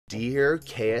Dear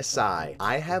KSI,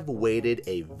 I have waited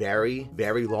a very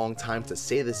long time to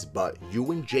say this, but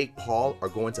you and Jake Paul are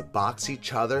going to box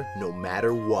each other no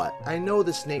matter what. I know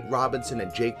this Nate Robinson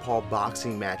and Jake Paul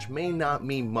boxing match may not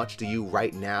mean much to you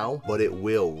right now, but it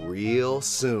will real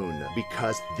soon,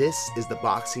 because this is the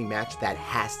boxing match that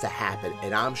has to happen,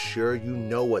 and I'm sure you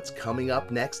know what's coming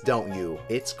up next, don't you?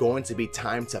 It's going to be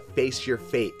time to face your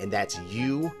fate, and that's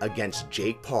you against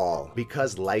Jake Paul,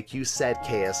 because like you said,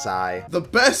 KSI, the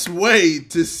best way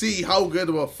to see how good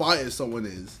of a fighter someone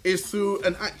is through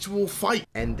an actual fight.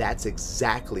 And that's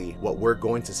exactly what we're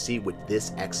going to see with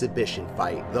this exhibition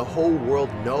fight. The whole world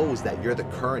knows that you're the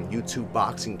current YouTube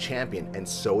boxing champion, and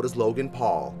so does Logan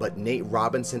Paul. But Nate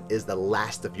Robinson is the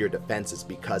last of your defenses,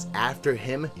 because after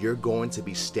him, you're going to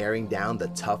be staring down the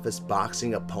toughest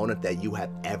boxing opponent that you have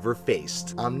ever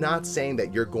faced. I'm not saying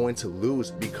that you're going to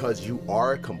lose, because you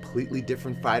are a completely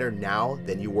different fighter now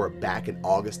than you were back in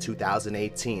August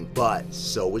 2018. But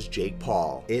so is Jake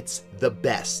Paul. It's the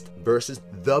best versus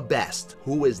the best.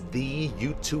 Who is the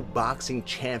YouTube boxing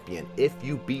champion? If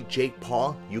you beat Jake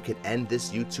Paul, you can end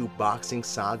this YouTube boxing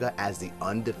saga as the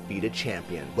undefeated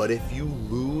champion. But if you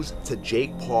lose to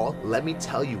Jake Paul, let me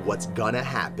tell you what's gonna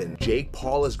happen. Jake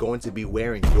Paul is going to be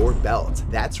wearing your belt.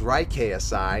 That's right,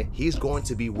 KSI. He's going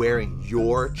to be wearing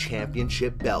your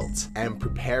championship belt. And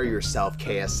prepare yourself,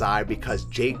 KSI, because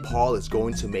Jake Paul is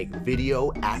going to make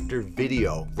video after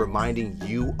video reminding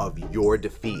you of your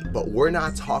defeat. But we're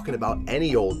not talking about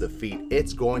any old defeat.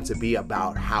 It's going to be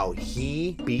about how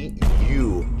he beat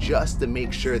you, just to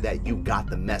make sure that you got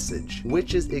the message,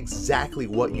 which is exactly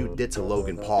what you did to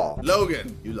Logan Paul.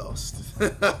 Logan, you lost.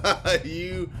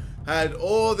 You had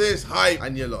all this hype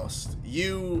and you lost.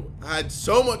 You had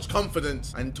so much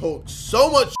confidence and talked so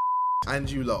much and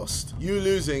you lost. You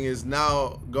losing is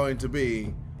now going to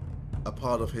be a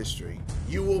part of history.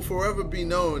 You will forever be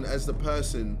known as the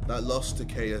person that lost to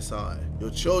KSI. Your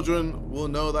children will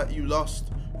know that you lost.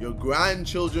 Your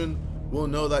grandchildren will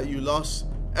know that you lost.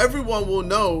 Everyone will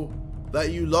know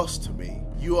that you lost to me.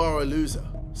 You are a loser.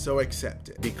 So accept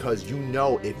it. Because you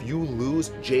know if you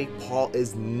lose, Jake Paul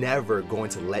is never going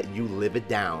to let you live it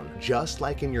down. Just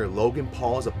like in your Logan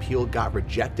Paul's appeal got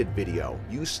rejected video.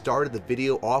 You started the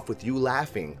video off with you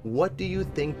laughing. What do you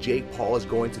think Jake Paul is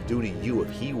going to do to you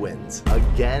if he wins?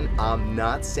 Again, I'm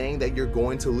not saying that you're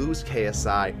going to lose,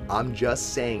 KSI. I'm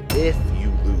just saying if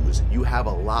you lose, you have a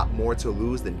lot more to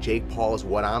lose than Jake Paul is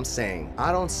what I'm saying.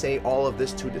 I don't say all of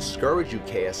this to discourage you,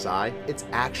 KSI. It's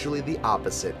actually the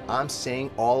opposite. I'm saying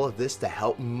all of this to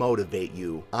help motivate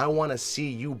you. I want to see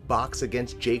you box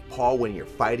against Jake Paul when you're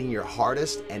fighting your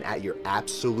hardest and at your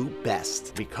absolute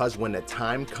best. Because when the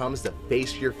time comes to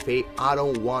face your fate, I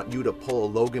don't want you to pull a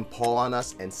Logan Paul on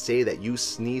us and say that you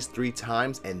sneezed 3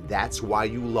 times and that's why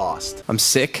you lost. I'm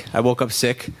sick. I woke up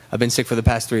sick. I've been sick for the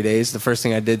past 3 days. The first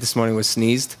thing I did this morning was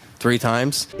sneezed 3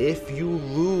 times. If you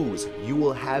lose, you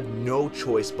will have no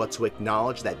choice but to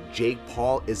acknowledge that Jake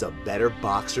Paul is a better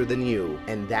boxer than you.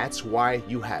 And that's why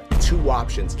you have 2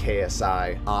 options,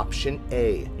 KSI. Option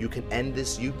A, you can end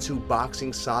this YouTube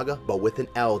boxing saga, but with an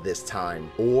L this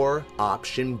time. Or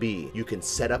option B, you can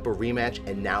set up a rematch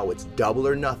and now it's double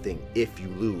or nothing if you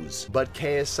lose. But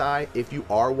KSI, if you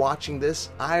are watching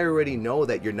this, I already know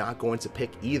that you're not going to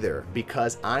pick either,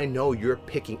 because I know you're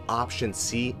picking option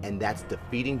C, and that's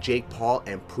defeating Jake Paul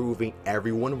and proving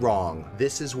everyone wrong.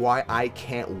 This is why I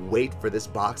can't wait for this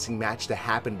boxing match to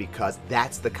happen, because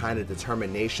that's the kind of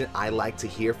determination I like to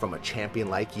hear from a champion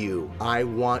like you. I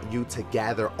want you to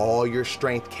gather all your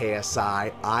strength,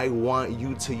 KSI. I want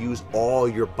you to use all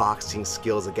your boxing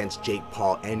skills against Jake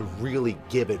Paul and really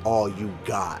give it all you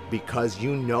got, because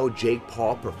you know Jake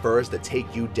Paul prefers to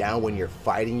take you down when you're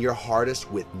fighting your hardest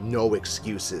with no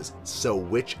excuses. So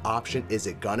which option is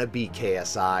it gonna be,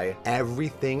 KSI?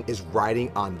 Everything is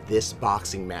riding on this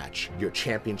boxing match. Your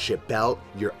championship belt,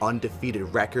 your undefeated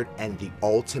record, and the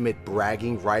ultimate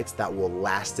bragging rights that will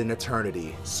last in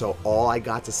eternity. So all I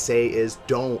got to say is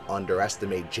don't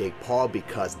underestimate Jake Paul,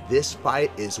 because this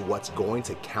fight is what's going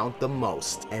to count the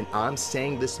most. And I'm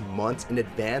saying this months in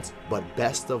advance, but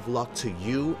best of luck to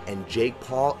you and Jake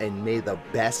Paul, and may the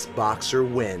best boxer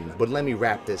win. But let me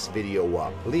wrap this video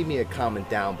up. Leave me a comment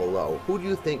down below. Who do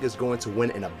you think is going to win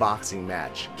in a boxing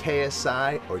match?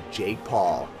 KSI or Jake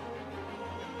Paul?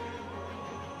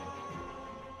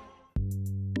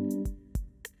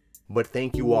 But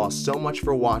thank you all so much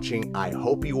for watching. I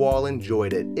hope you all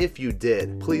enjoyed it. If you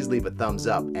did, please leave a thumbs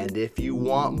up. And if you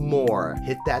want more,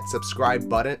 hit that subscribe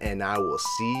button, and I will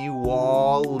see you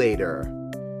all later.